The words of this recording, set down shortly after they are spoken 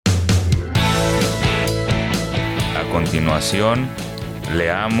continuación,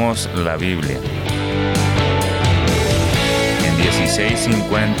 leamos la Biblia. En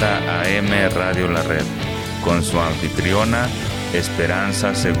 1650 AM Radio La Red, con su anfitriona,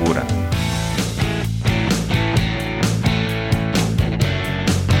 Esperanza Segura.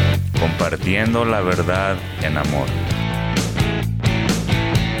 Compartiendo la verdad en amor.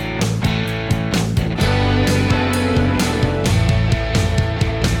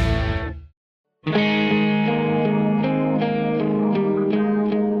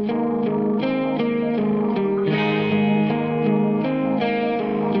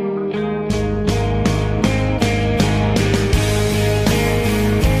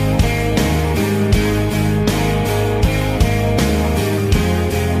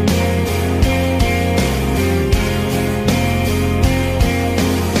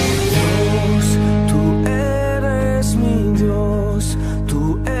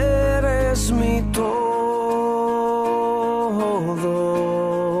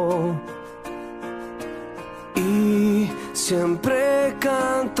 Siempre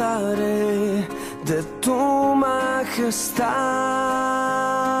cantaré de tu majestad.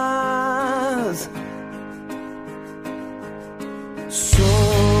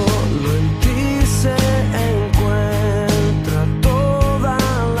 Solo en ti se encuentra toda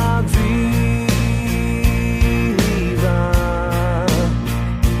la vida.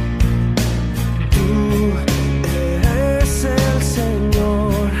 Tú eres el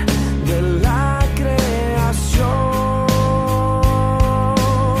Señor de la creación.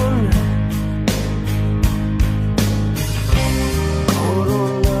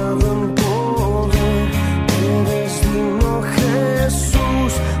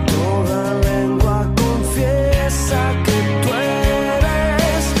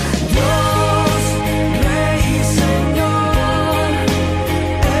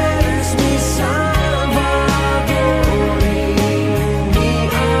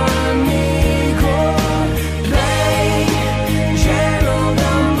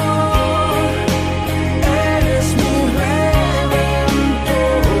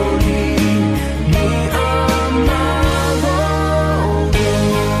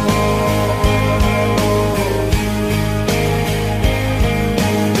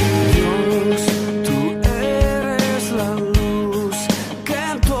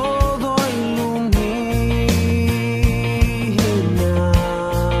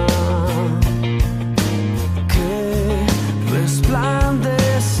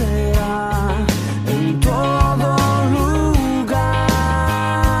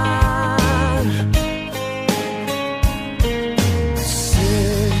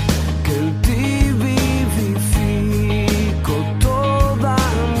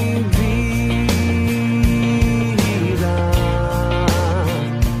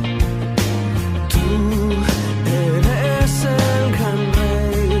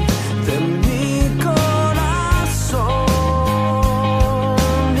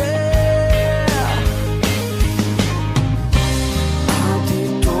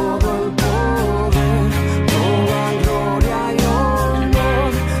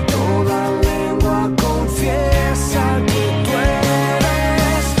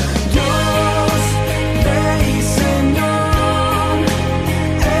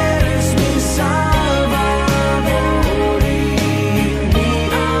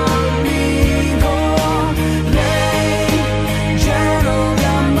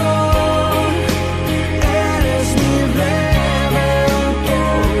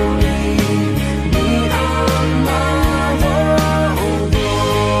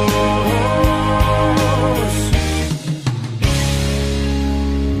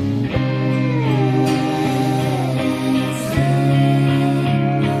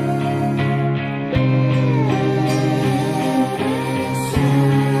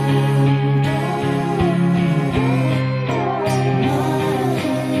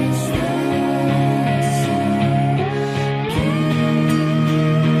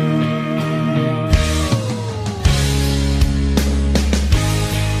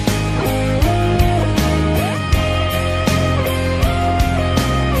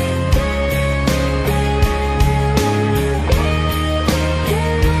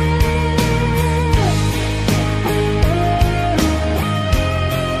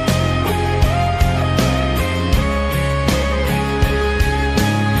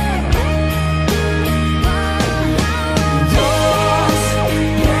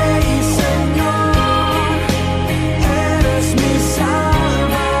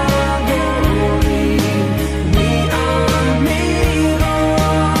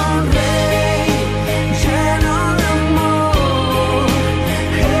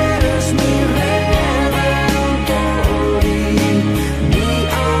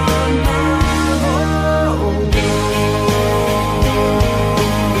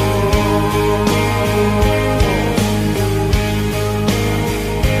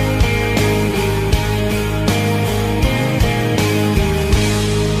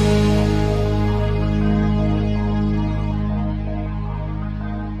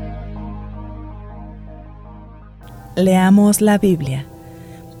 Leamos la Biblia.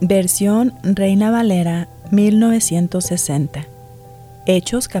 Versión Reina Valera 1960.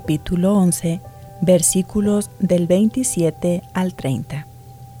 Hechos capítulo 11, versículos del 27 al 30.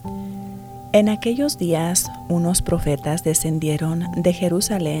 En aquellos días, unos profetas descendieron de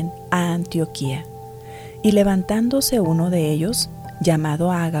Jerusalén a Antioquía, y levantándose uno de ellos,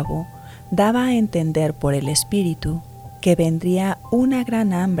 llamado Ágabo, daba a entender por el Espíritu que vendría una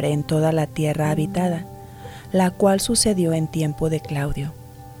gran hambre en toda la tierra habitada, la cual sucedió en tiempo de Claudio.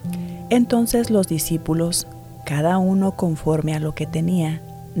 Entonces los discípulos, cada uno conforme a lo que tenía,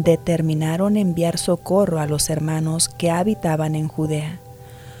 determinaron enviar socorro a los hermanos que habitaban en Judea,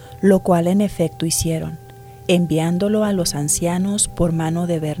 lo cual en efecto hicieron, enviándolo a los ancianos por mano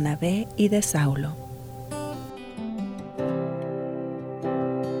de Bernabé y de Saulo.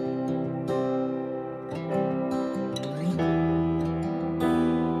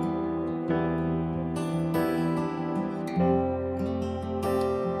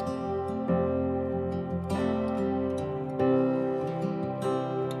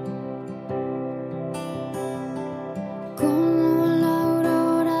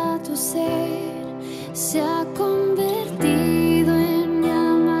 Se ha convertido en mi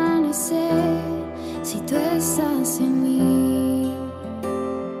amanecer si tú estás en mí.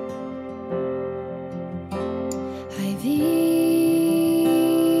 Hay vida,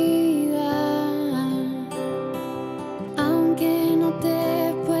 aunque no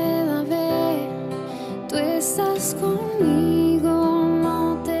te pueda ver, tú estás conmigo,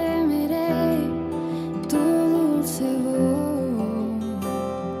 no temeré tu dulce voz.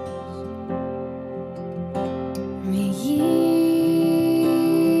 Me guía,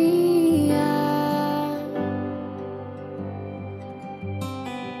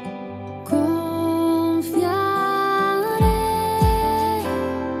 confiaré,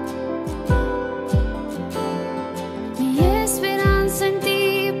 mi esperanza en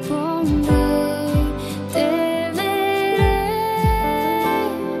ti pondré, te veré,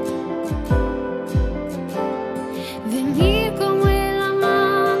 venir como el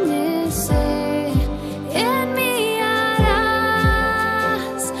amanecer. En mí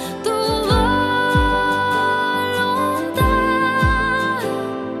tu voluntad,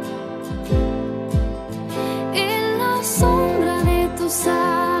 en la sombra de tus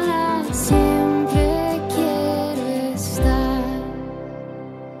alas siempre quiero estar.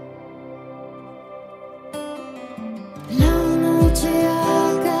 La noche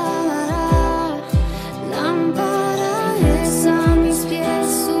acabará, lámpara es a mis pies,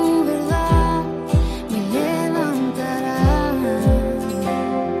 su verdad me levantará.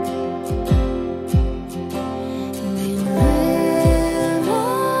 De nuevo,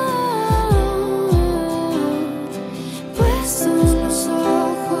 puestos los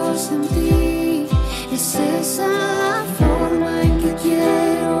ojos en ti, es esa la forma en que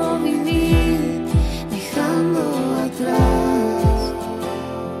quiero vivir, dejando atrás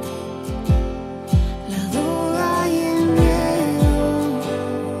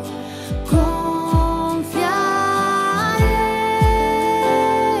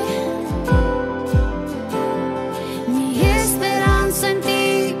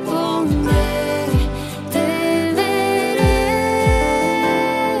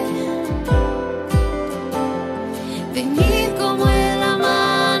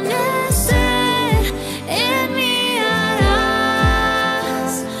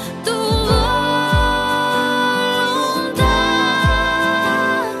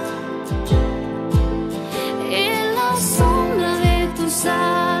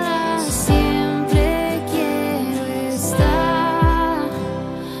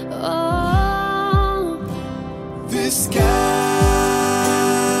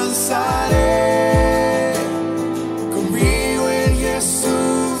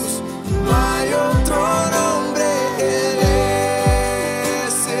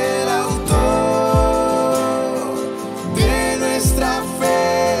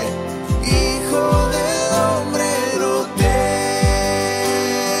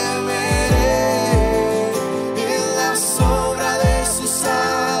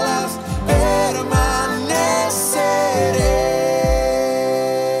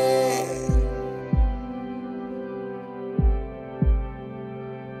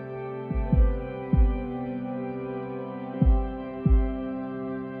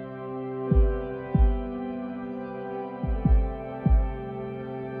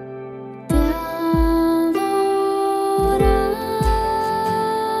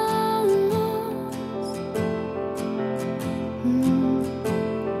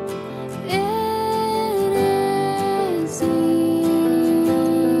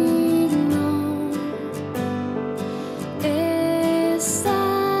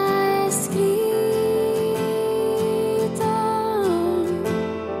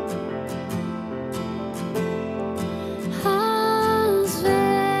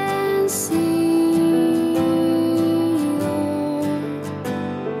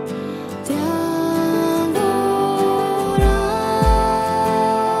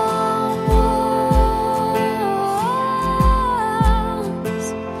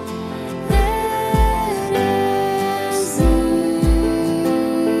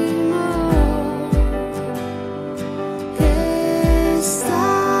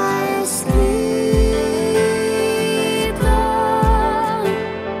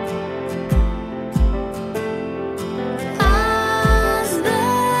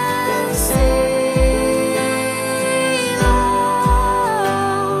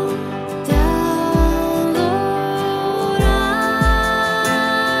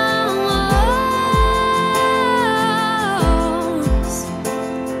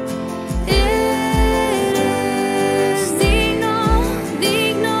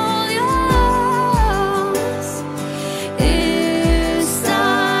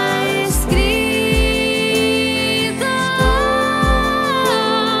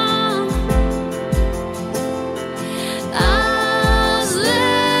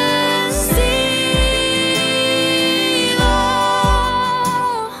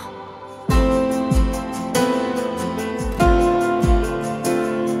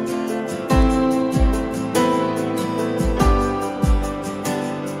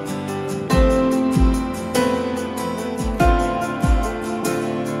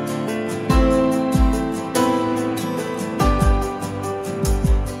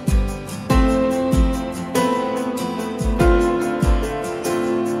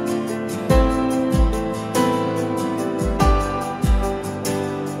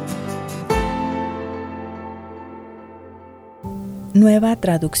Nueva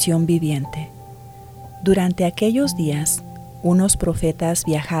traducción viviente. Durante aquellos días, unos profetas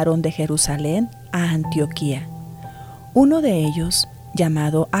viajaron de Jerusalén a Antioquía. Uno de ellos,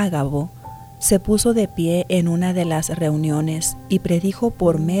 llamado Ágabo, se puso de pie en una de las reuniones y predijo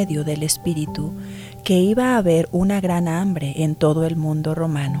por medio del Espíritu que iba a haber una gran hambre en todo el mundo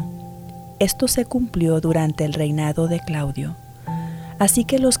romano. Esto se cumplió durante el reinado de Claudio. Así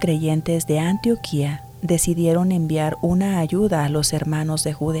que los creyentes de Antioquía decidieron enviar una ayuda a los hermanos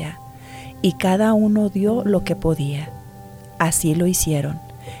de Judea, y cada uno dio lo que podía. Así lo hicieron,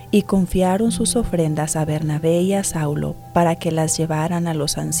 y confiaron sus ofrendas a Bernabé y a Saulo para que las llevaran a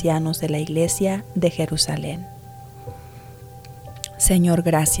los ancianos de la iglesia de Jerusalén. Señor,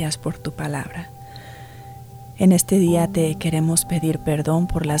 gracias por tu palabra. En este día te queremos pedir perdón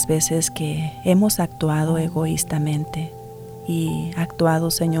por las veces que hemos actuado egoístamente y actuado,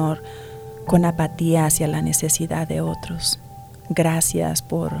 Señor, con apatía hacia la necesidad de otros. Gracias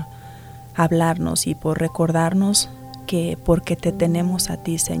por hablarnos y por recordarnos que porque te tenemos a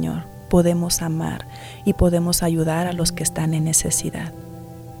ti, Señor, podemos amar y podemos ayudar a los que están en necesidad.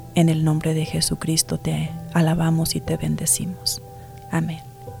 En el nombre de Jesucristo te alabamos y te bendecimos. Amén.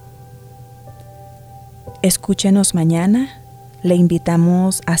 Escúchenos mañana. Le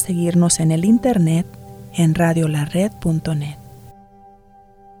invitamos a seguirnos en el internet en radiolared.net.